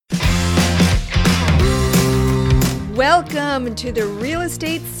Welcome to the Real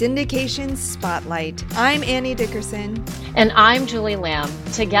Estate Syndication Spotlight. I'm Annie Dickerson. And I'm Julie Lamb.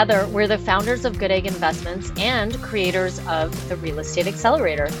 Together, we're the founders of Good Egg Investments and creators of the Real Estate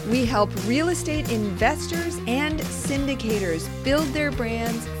Accelerator. We help real estate investors and syndicators build their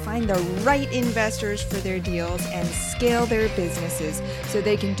brands, find the right investors for their deals, and scale their businesses so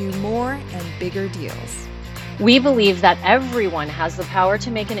they can do more and bigger deals. We believe that everyone has the power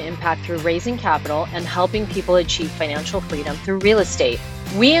to make an impact through raising capital and helping people achieve financial freedom through real estate.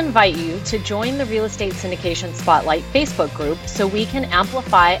 We invite you to join the Real Estate Syndication Spotlight Facebook group so we can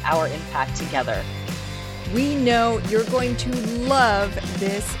amplify our impact together. We know you're going to love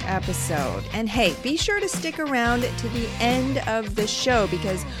this episode. And hey, be sure to stick around to the end of the show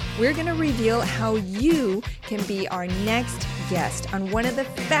because we're going to reveal how you can be our next guest on one of the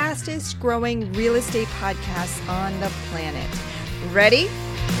fastest growing real estate podcasts on the planet. Ready?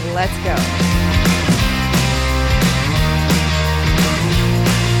 Let's go.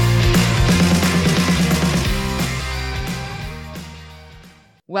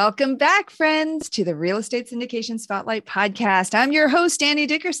 Welcome back, friends, to the Real Estate Syndication Spotlight podcast. I'm your host, Annie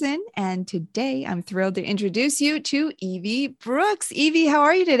Dickerson, and today I'm thrilled to introduce you to Evie Brooks. Evie, how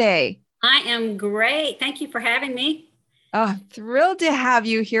are you today? I am great. Thank you for having me. Oh, thrilled to have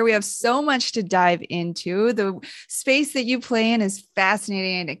you here. We have so much to dive into. The space that you play in is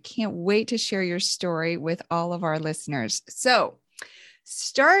fascinating, and I can't wait to share your story with all of our listeners. So,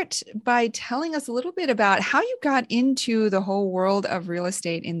 start by telling us a little bit about how you got into the whole world of real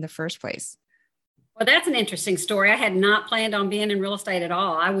estate in the first place. Well, that's an interesting story. I had not planned on being in real estate at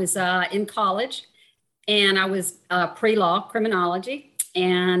all. I was in college and I was pre-law criminology,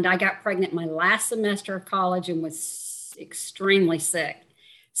 and I got pregnant my last semester of college and was extremely sick.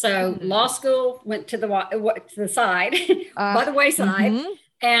 So law school went to the side, by the wayside.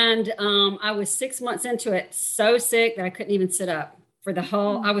 And I was 6 months into it, so sick that I couldn't even sit up. For the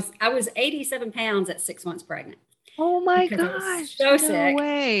whole, I was 87 pounds at 6 months pregnant. Oh my gosh. So sick. No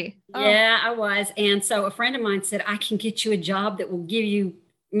way. Yeah, I was. And so a friend of mine said, I can get you a job that will give you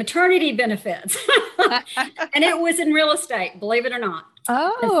maternity benefits. And it was in real estate, believe it or not.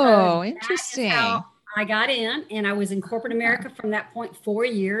 Oh, interesting. How I got in, and I was in corporate America from that point 4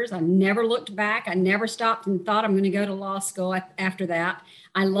 years. I never looked back. I never stopped and thought I'm going to go to law school after that.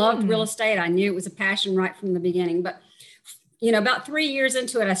 I loved real estate. I knew it was a passion right from the beginning, but about 3 years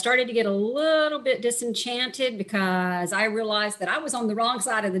into it, I started to get a little bit disenchanted because I realized that I was on the wrong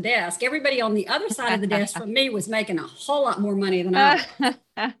side of the desk. Everybody on the other side of the desk from me was making a whole lot more money than I was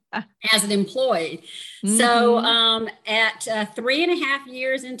as an employee. So at 3.5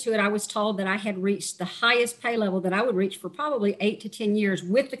 years into it, I was told that I had reached the highest pay level that I would reach for probably 8 to 10 years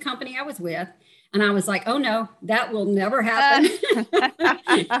with the company I was with. And I was like, oh no, that will never happen.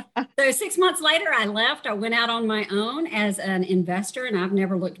 So 6 months later, I left. I went out on my own as an investor, and I've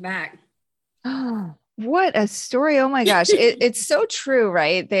never looked back. Oh, what a story. Oh my gosh. It's so true,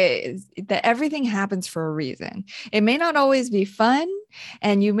 right? That everything happens for a reason. It may not always be fun,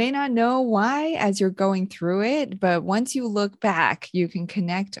 and you may not know why as you're going through it, but once you look back, you can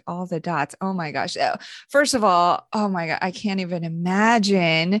connect all the dots. Oh my gosh. First of all, oh my God, I can't even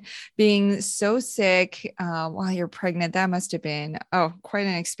imagine being so sick while you're pregnant. That must have been, quite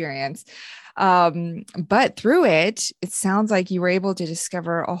an experience. But through it sounds like you were able to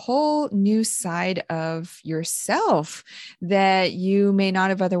discover a whole new side of yourself that you may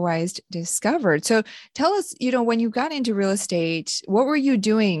not have otherwise discovered. So tell us, when you got into real estate, what were you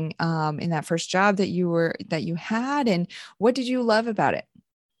doing in that first job that you had, and what did you love about it?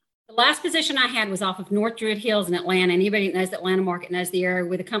 The last position I had was off of North Druid Hills in Atlanta. Anybody that knows the Atlanta market knows the area,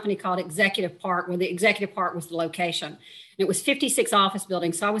 with a company called Executive Park, where the Executive Park was the location. And it was 56 office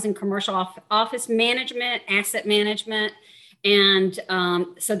buildings. So I was in commercial office management, asset management. And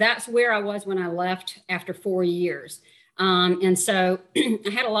so that's where I was when I left after 4 years. And so I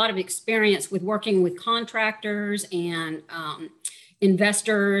had a lot of experience with working with contractors and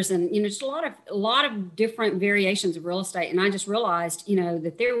investors, and just a lot of different variations of real estate. And I just realized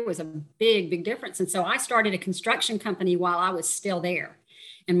that there was a big difference. And so I started a construction company while I was still there,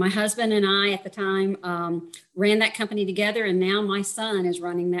 and my husband and I at the time ran that company together, and now my son is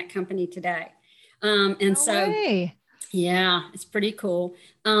running that company today. Yeah, it's pretty cool.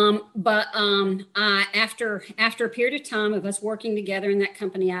 But after a period of time of us working together in that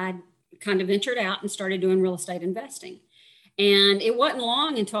company, I kind of ventured out and started doing real estate investing. And it wasn't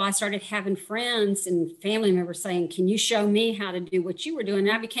long until I started having friends and family members saying, can you show me how to do what you were doing?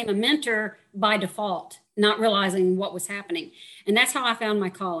 And I became a mentor by default, not realizing what was happening. And that's how I found my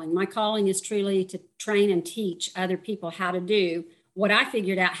calling. My calling is truly to train and teach other people how to do what I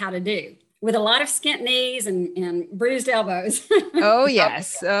figured out how to do. with a lot of skint knees and bruised elbows. Oh,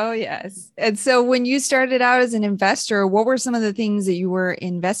 yes. Oh, yes. And so when you started out as an investor, what were some of the things that you were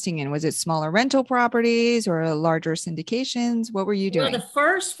investing in? Was it smaller rental properties or larger syndications? What were you Well, doing? the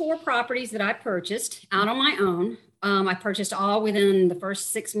first 4 properties that I purchased out on my own, I purchased all within the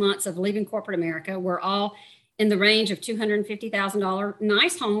first 6 months of leaving corporate America, were all in the range of $250,000,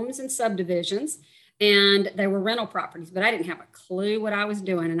 nice homes and subdivisions. And they were rental properties, but I didn't have a clue what I was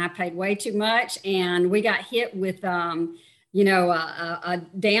doing. And I paid way too much. And we got hit with, a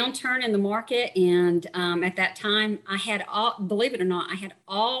downturn in the market. And at that time, I had all, believe it or not, I had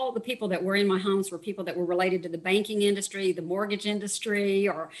all the people that were in my homes were people that were related to the banking industry, the mortgage industry,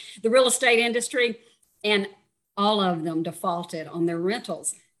 or the real estate industry. And all of them defaulted on their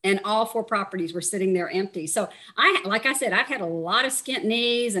rentals. And all 4 properties were sitting there empty. So like I said, I've had a lot of skint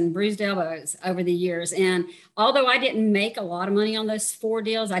knees and bruised elbows over the years. And although I didn't make a lot of money on those 4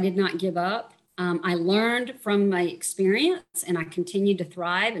 deals, I did not give up. I learned from my experience, and I continued to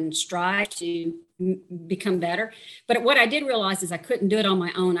thrive and strive to become better. But what I did realize is I couldn't do it on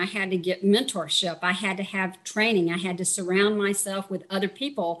my own. I had to get mentorship. I had to have training. I had to surround myself with other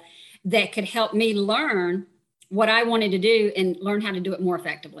people that could help me learn what I wanted to do and learn how to do it more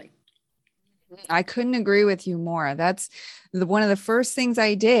effectively. I couldn't agree with you more. That's one of the first things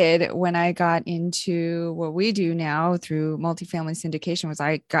I did when I got into what we do now through multifamily syndication was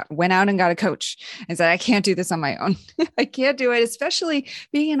went out and got a coach and said, I can't do this on my own. I can't do it, especially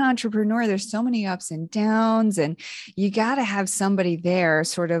being an entrepreneur. There's so many ups and downs, and you got to have somebody there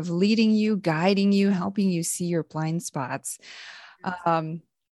sort of leading you, guiding you, helping you see your blind spots.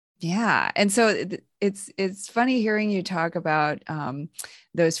 Yeah. And so it's funny hearing you talk about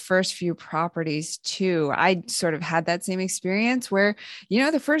those first few properties too. I sort of had that same experience where,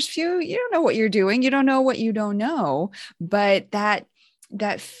 the first few, you don't know what you're doing. You don't know what you don't know, but that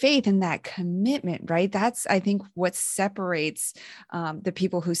faith and that commitment, right? That's, I think, what separates the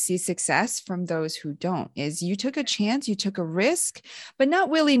people who see success from those who don't, is you took a chance, you took a risk, but not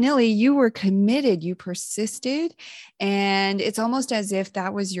willy-nilly. You were committed, you persisted. And it's almost as if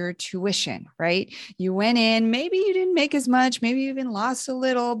that was your tuition, right? You went in, maybe you didn't make as much, maybe you even lost a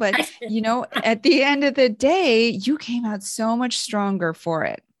little, but at the end of the day, you came out so much stronger for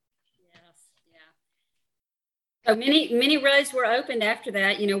it. So many roads were opened after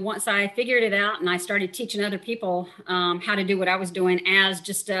that. Once I figured it out and I started teaching other people how to do what I was doing as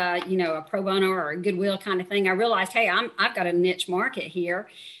just a pro bono or a goodwill kind of thing, I realized, hey, I've got a niche market here.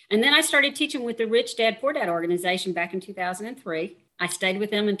 And then I started teaching with the Rich Dad Poor Dad organization back in 2003. I stayed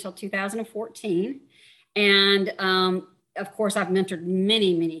with them until 2014. And of course, I've mentored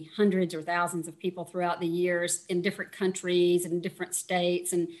many hundreds or thousands of people throughout the years in different countries and different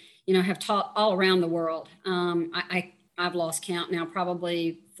states, and have taught all around the world. I've lost count now,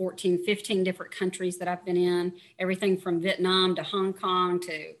 probably 14, 15 different countries that I've been in, everything from Vietnam to Hong Kong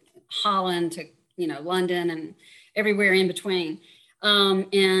to Holland to, London and everywhere in between.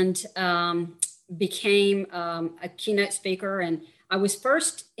 Became a keynote speaker. And I was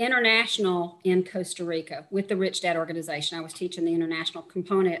first international in Costa Rica with the Rich Dad organization. I was teaching the international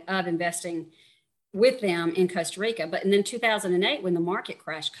component of investing with them in Costa Rica. But in 2008, when the market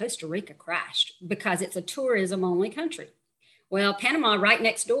crashed, Costa Rica crashed because it's a tourism only country. Well, Panama right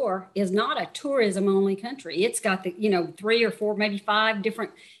next door is not a tourism only country. It's got the, 3 or 4, maybe 5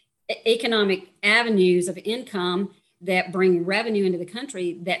 different economic avenues of income that bring revenue into the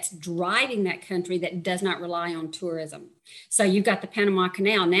country that's driving that country that does not rely on tourism. So you've got the Panama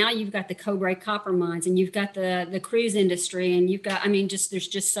Canal. Now you've got the Cobre copper mines, and you've got the cruise industry, and you've got, there's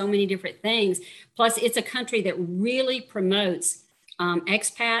just so many different things. Plus, it's a country that really promotes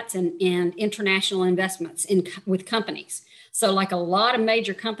expats and international investments with companies. So like a lot of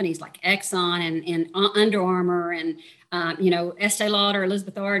major companies like Exxon and Under Armour and Estee Lauder,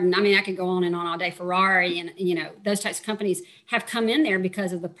 Elizabeth Arden. I could go on and on all day. Ferrari and, those types of companies have come in there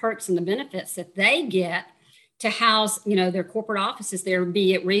because of the perks and the benefits that they get to house, their corporate offices there,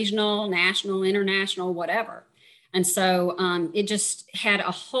 be it regional, national, international, whatever. And so it just had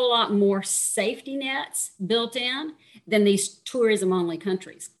a whole lot more safety nets built in than these tourism only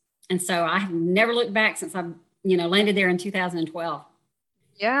countries. And so I have never looked back since I've, landed there in 2012.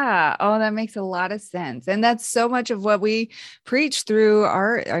 Yeah. Oh, that makes a lot of sense. And that's so much of what we preach through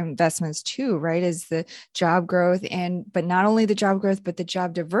our investments too, right? Is the job growth but not only the job growth, but the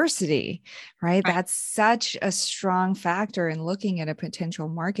job diversity, right? That's such a strong factor in looking at a potential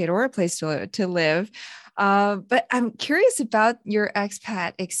market or a place to live. But I'm curious about your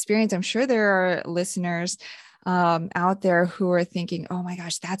expat experience. I'm sure there are listeners out there who are thinking, oh my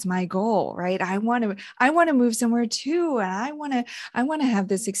gosh, that's my goal, right? I want to move somewhere too. And I want to have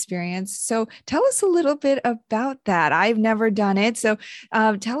this experience. So tell us a little bit about that. I've never done it. So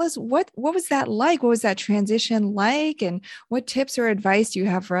tell us what was that like? What was that transition like? And what tips or advice do you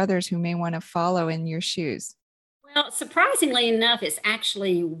have for others who may want to follow in your shoes? Well, surprisingly enough, it's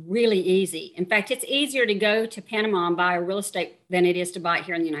actually really easy. In fact, it's easier to go to Panama and buy a real estate than it is to buy it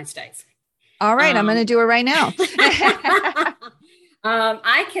here in the United States. All right, I'm going to do it right now.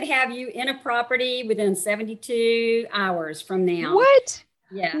 I could have you in a property within 72 hours from now. What?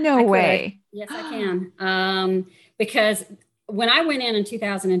 Yeah. No way. Yes, I can. Because when I went in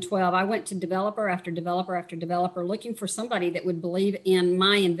 2012, I went to developer after developer after developer looking for somebody that would believe in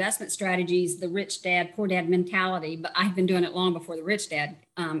my investment strategies, the rich dad, poor dad mentality. But I've been doing it long before the rich dad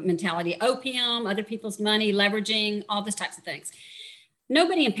mentality, opium, other people's money, leveraging, all those types of things.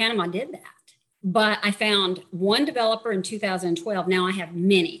 Nobody in Panama did that. But I found one developer in 2012. Now I have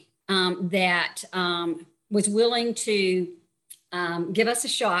many that was willing to give us a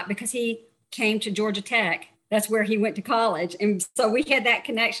shot because he came to Georgia Tech. That's where he went to college. And so we had that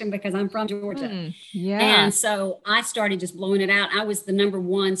connection because I'm from Georgia. Yeah. And so I started just blowing it out. I was the number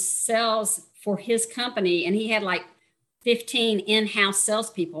one sales for his company. And he had like 15 in-house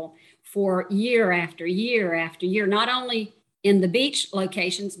salespeople for year after year after year, not only in the beach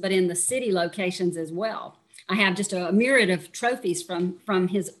locations, but in the city locations as well. I have just a myriad of trophies from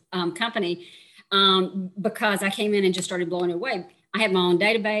his company because I came in and just started blowing it away. I had my own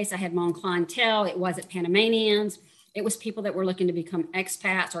database. I had my own clientele. It wasn't Panamanians. It was people that were looking to become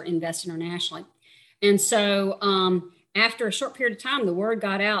expats or invest internationally. And so after a short period of time, the word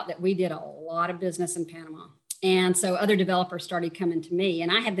got out that we did a lot of business in Panama. And so other developers started coming to me,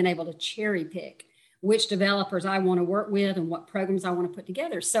 and I have been able to cherry pick which developers I want to work with and what programs I want to put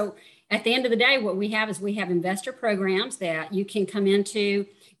together. So at the end of the day, what we have is we have investor programs that you can come into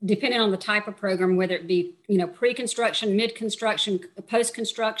depending on the type of program, whether it be, pre-construction, mid-construction,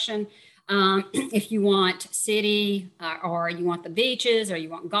 post-construction, if you want city or you want the beaches or you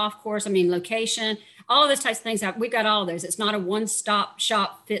want golf course, location, all of those types of things. We've got all of those. It's not a one-stop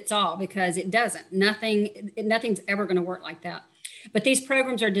shop fits all because it doesn't. Nothing's ever going to work like that. But these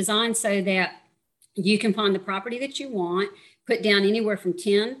programs are designed so that you can find the property that you want, put down anywhere from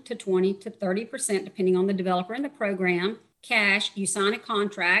 10 to 20 to 30%, depending on the developer and the program. Cash, you sign a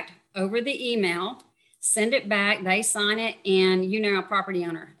contract over the email, send it back, they sign it, and you're now a property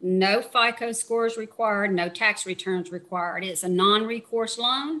owner. No FICO scores required, no tax returns required. It's a non-recourse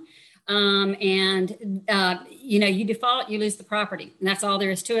loan. You default, you lose the property. And that's all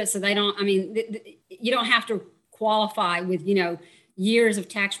there is to it. So you don't have to qualify with, years of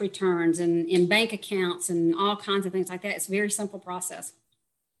tax returns and bank accounts and all kinds of things like that. It's a very simple process.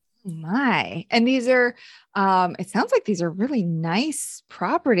 And these are, it sounds like these are really nice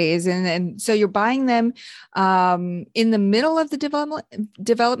properties. And so you're buying them in the middle of the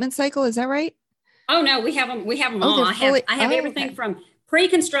development cycle. Is that right? Oh, no, we have them all. I have everything from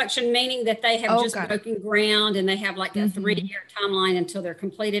pre-construction, meaning that they have just broken ground and they have like a 3-year timeline until they're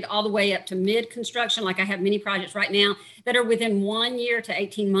completed, all the way up to mid-construction. Like I have many projects right now that are within 1 year to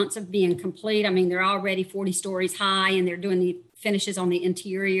 18 months of being complete. They're already 40 stories high and they're doing the finishes on the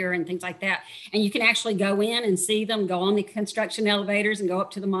interior and things like that. And you can actually go in and see them, go on the construction elevators and go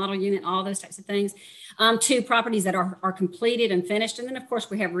up to the model unit, all those types of things. To properties that are completed and finished. And then of course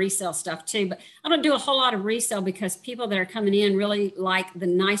we have resale stuff too, but I don't do a whole lot of resale because people that are coming in really like the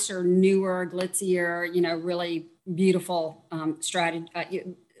nicer, newer, glitzier, really beautiful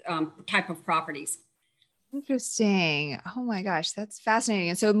type of properties. Interesting. Oh my gosh, that's fascinating.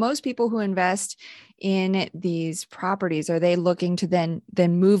 And so most people who invest in these properties, are they looking to then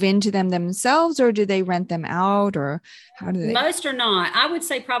move into them themselves, or do they rent them out, or how do they? Most are not. I would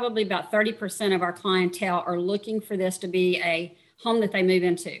say probably about 30% of our clientele are looking for this to be a home that they move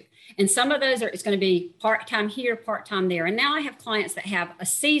into. And some of those it's going to be part-time here, part-time there. And now I have clients that have a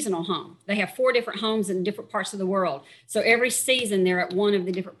seasonal home. They have 4 different homes in different parts of the world. So every season they're at one of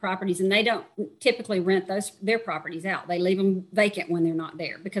the different properties, and they don't typically rent their properties out. They leave them vacant when they're not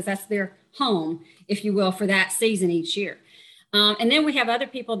there because that's their home, if you will, for that season each year. And then we have other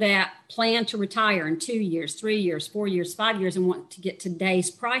people that plan to retire in 2 years, 3 years, 4 years, 5 years, and want to get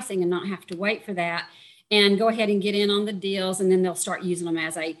today's pricing and not have to wait for that, and go ahead and get in on the deals. And then they'll start using them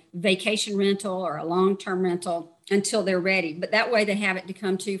as a vacation rental or a long-term rental until they're ready. But that way they have it to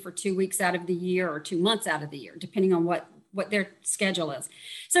come to for 2 weeks out of the year or 2 months out of the year, depending on what their schedule is.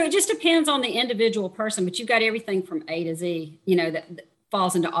 So it just depends on the individual person, but you've got everything from A to Z, that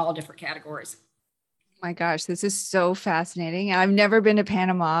falls into all different categories. My gosh, this is so fascinating. I've never been to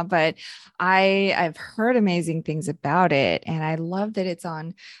Panama, but I've heard amazing things about it. And I love that it's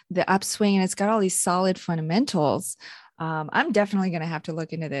on the upswing and it's got all these solid fundamentals. I'm definitely going to have to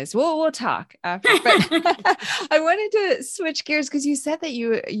look into this. We'll talk after, but I wanted to switch gears because you said that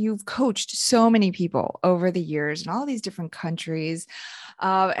you've coached so many people over the years in all these different countries.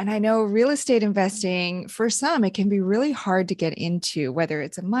 And I know real estate investing, for some, it can be really hard to get into, whether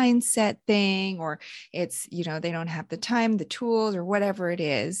it's a mindset thing or it's, they don't have the time, the tools, or whatever it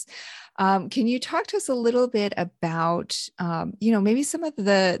is. Can you talk to us a little bit about, maybe some of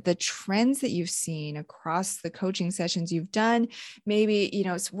the trends that you've seen across the coaching sessions you've done? Maybe,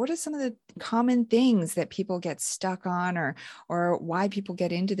 so what are some of the common things that people get stuck on or why people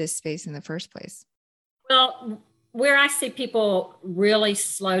get into this space in the first place? Well, where I see people really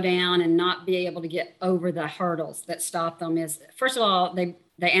slow down and not be able to get over the hurdles that stop them is, first of all, they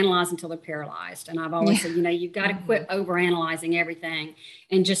analyze until they're paralyzed. And I've always said, you've got to quit over analyzing everything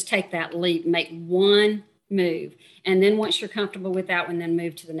and just take that leap, make one move. And then once you're comfortable with that one, then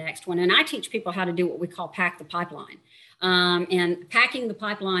move to the next one. And I teach people how to do what we call pack the pipeline. And packing the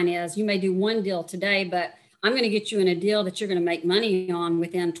pipeline is, you may do one deal today, but I'm going to get you in a deal that you're going to make money on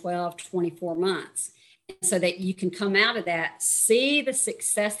within 12, 24 months. So that you can come out of that, see the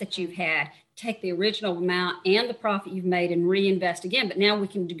success that you've had, take the original amount and the profit you've made and reinvest again. But now we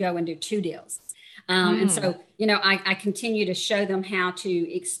can go and do 2 deals. And so, I continue to show them how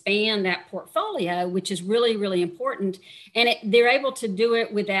to expand that portfolio, which is really, really important. And they're able to do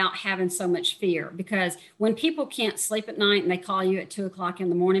it without having so much fear, because when people can't sleep at night and they call you at 2:00 in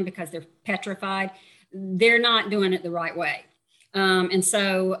the morning because they're petrified, they're not doing it the right way.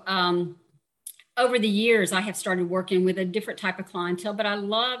 Over the years, I have started working with a different type of clientele, but I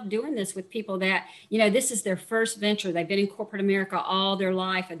love doing this with people that, this is their first venture. They've been in corporate America all their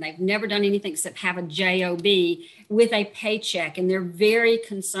life and they've never done anything except have a job with a paycheck. And they're very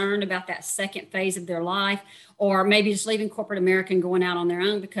concerned about that second phase of their life, or maybe just leaving corporate America and going out on their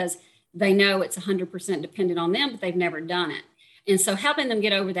own because they know it's 100% dependent on them, but they've never done it. And so helping them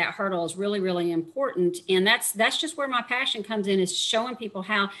get over that hurdle is really, really important. And that's just where my passion comes in, is showing people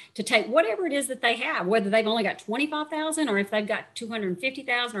how to take whatever it is that they have, whether they've only got 25,000 or if they've got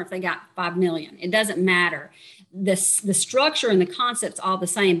 250,000 or if they got 5 million. It doesn't matter. The structure and the concept's all the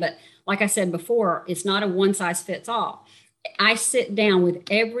same. But like I said before, it's not a one size fits all. I sit down with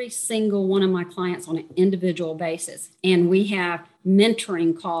every single one of my clients on an individual basis, and we have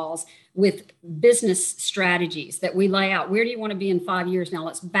mentoring calls with business strategies that we lay out. Where do you want to be in 5 years? Now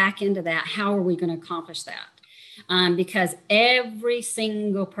let's back into that. How are we going to accomplish that? Because every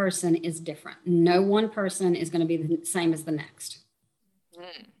single person is different. No one person is going to be the same as the next.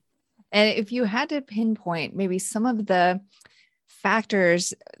 And if you had to pinpoint maybe some of the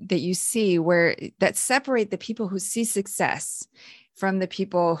factors that you see that separate the people who see success from the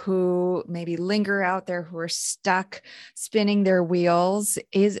people who maybe linger out there, who are stuck spinning their wheels,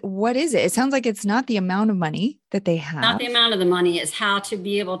 what is it? It sounds like it's not the amount of money that they have. Not the amount of the money, it's how to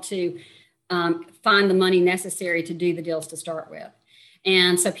be able to find the money necessary to do the deals to start with.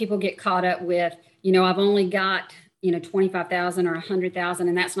 And so people get caught up with, I've only got 25,000 or 100,000,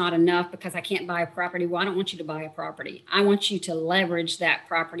 and that's not enough because I can't buy a property. Well, I don't want you to buy a property. I want you to leverage that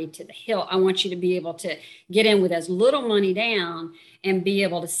property to the hilt. I want you to be able to get in with as little money down and be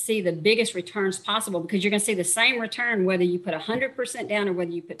able to see the biggest returns possible, because you're going to see the same return whether you put 100% down or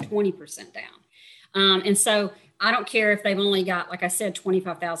whether you put 20% down. And so I don't care if they've only got, like I said,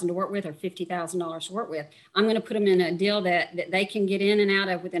 25,000 to work with or $50,000 to work with. I'm going to put them in a deal that they can get in and out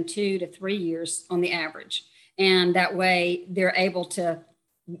of within 2 to 3 years on the average. And that way they're able to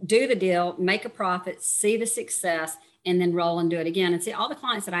do the deal, make a profit, see the success, and then roll and do it again. And see, all the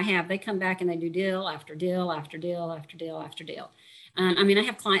clients that I have, they come back and they do deal after deal after deal after deal after deal. I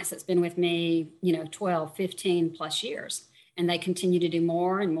have clients that's been with me, 12, 15 plus years, and they continue to do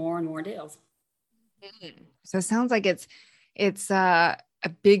more and more and more deals. So it sounds like it's a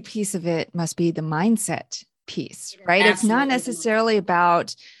big piece of it must be the mindset piece, right? It's not necessarily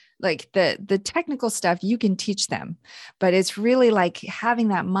about like the technical stuff. You can teach them, but it's really like having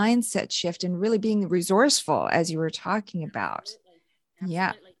that mindset shift and really being resourceful, as you were talking about. Absolutely.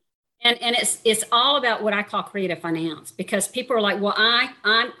 Yeah. And it's all about what I call creative finance, because people are like, well,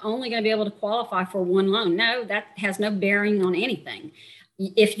 I'm only going to be able to qualify for one loan. No, that has no bearing on anything.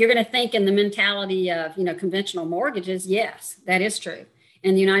 If you're going to think in the mentality of, conventional mortgages, yes, that is true.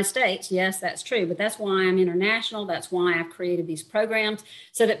 In the United States, yes, that's true, but that's why I'm international. That's why I've created these programs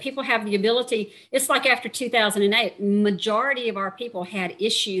so that people have the ability. It's like after 2008, majority of our people had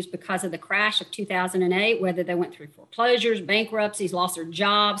issues because of the crash of 2008, whether they went through foreclosures, bankruptcies, lost their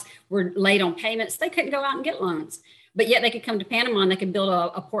jobs, were late on payments. They couldn't go out and get loans. But yet they could come to Panama and they could build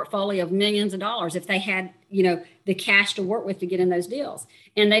a portfolio of millions of dollars if they had, the cash to work with to get in those deals.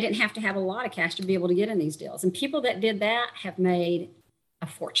 And they didn't have to have a lot of cash to be able to get in these deals. And people that did that have made a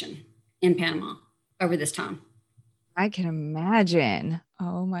fortune in Panama over this time. I can imagine.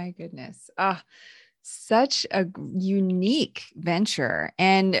 Oh my goodness. Such a unique venture.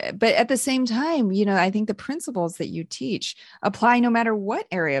 But at the same time, I think the principles that you teach apply no matter what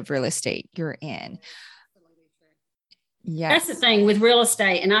area of real estate you're in. Yes. That's the thing with real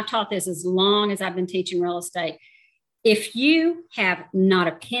estate. And I've taught this as long as I've been teaching real estate. If you have not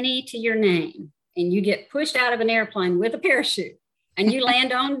a penny to your name and you get pushed out of an airplane with a parachute and you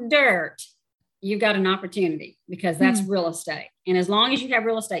land on dirt, you've got an opportunity because that's real estate. And as long as you have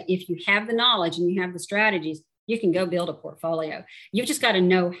real estate, if you have the knowledge and you have the strategies, you can go build a portfolio. You've just got to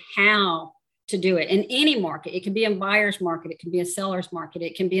know how to do it in any market. It can be a buyer's market. It can be a seller's market.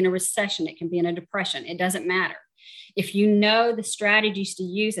 It can be in a recession. It can be in a depression. It doesn't matter. If you know the strategies to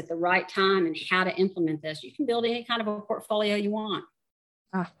use at the right time and how to implement this, you can build any kind of a portfolio you want.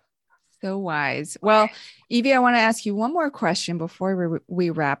 So wise. Well, Evie, I want to ask you one more question before we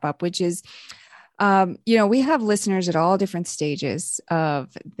wrap up, which is, we have listeners at all different stages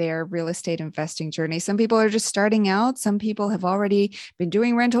of their real estate investing journey. Some people are just starting out. Some people have already been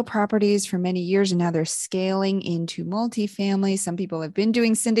doing rental properties for many years, and now they're scaling into multifamily. Some people have been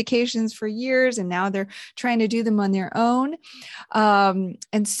doing syndications for years, and now they're trying to do them on their own.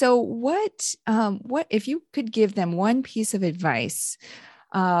 And so what if you could give them one piece of advice,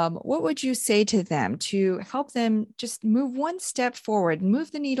 what would you say to them to help them just move one step forward,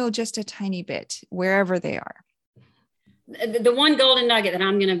 move the needle just a tiny bit, wherever they are? The one golden nugget that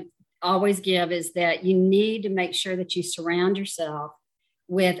I'm going to always give is that you need to make sure that you surround yourself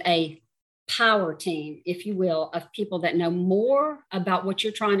with a power team, if you will, of people that know more about what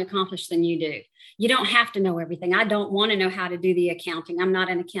you're trying to accomplish than you do. You don't have to know everything. I don't want to know how to do the accounting. I'm not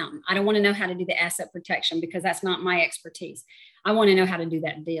an accountant. I don't want to know how to do the asset protection because that's not my expertise. I want to know how to do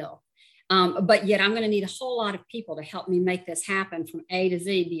that deal. But yet I'm going to need a whole lot of people to help me make this happen from A to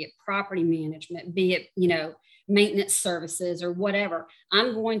Z, be it property management, be it, maintenance services or whatever.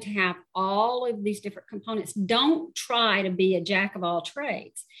 I'm going to have all of these different components. Don't try to be a jack of all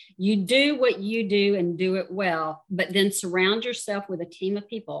trades. You do what you do and do it well, but then surround yourself with a team of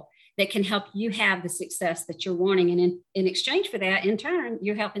people that can help you have the success that you're wanting. And in exchange for that, in turn,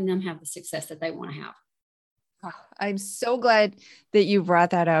 you're helping them have the success that they want to have. I'm so glad that you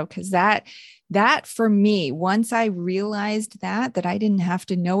brought that up, because that for me, once I realized that I didn't have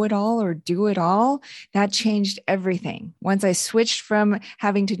to know it all or do it all, that changed everything. Once I switched from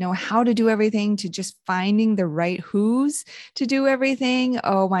having to know how to do everything to just finding the right who's to do everything,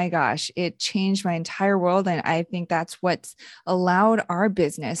 oh my gosh, it changed my entire world. And I think that's what's allowed our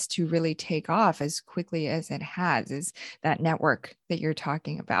business to really take off as quickly as it has, is that network that you're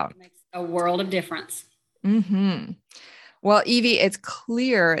talking about. It makes a world of difference. Mm-hmm. Well, Evie, it's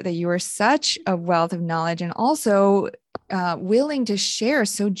clear that you are such a wealth of knowledge and also willing to share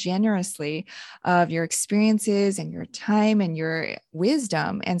so generously of your experiences and your time and your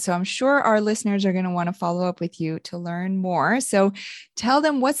wisdom. And so I'm sure our listeners are going to want to follow up with you to learn more. So tell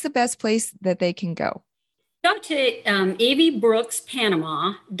them, what's the best place that they can go? Go to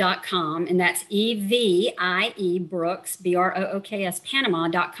eviebrookspanama.com, and that's EVIE Brooks, BROOKS,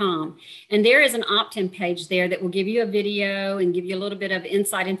 Panama.com. And there is an opt-in page there that will give you a video and give you a little bit of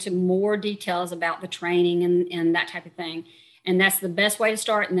insight into more details about the training and that type of thing. And that's the best way to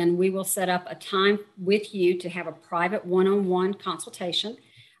start. And then we will set up a time with you to have a private one-on-one consultation.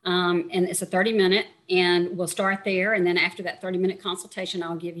 And it's a 30-minute, and we'll start there. And then after that 30-minute consultation,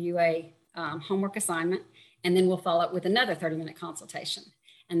 I'll give you a homework assignment. And then we'll follow up with another 30-minute consultation.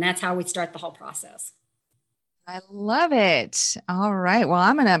 And that's how we start the whole process. I love it. All right. Well,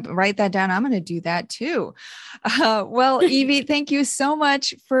 I'm going to write that down. I'm going to do that too. Well, Evie, thank you so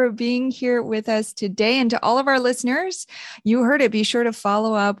much for being here with us today. And to all of our listeners, you heard it. Be sure to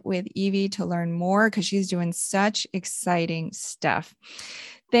follow up with Evie to learn more, because she's doing such exciting stuff.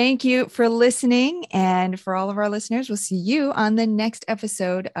 Thank you for listening. And for all of our listeners, we'll see you on the next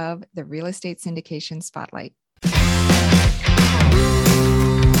episode of the Real Estate Syndication Spotlight.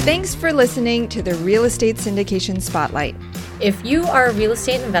 Thanks for listening to the Real Estate Syndication Spotlight. If you are a real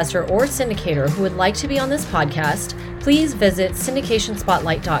estate investor or syndicator who would like to be on this podcast, please visit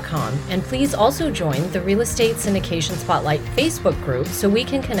syndicationspotlight.com, and please also join the Real Estate Syndication Spotlight Facebook group so we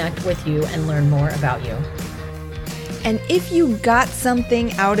can connect with you and learn more about you. And if you got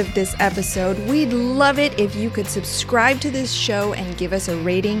something out of this episode, we'd love it if you could subscribe to this show and give us a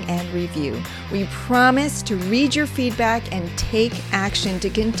rating and review. We promise to read your feedback and take action to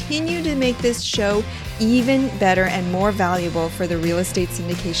continue to make this show even better and more valuable for the real estate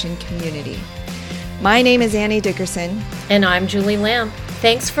syndication community. My name is Annie Dickerson. And I'm Julie Lamb.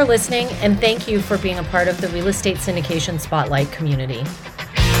 Thanks for listening, and thank you for being a part of the Real Estate Syndication Spotlight community.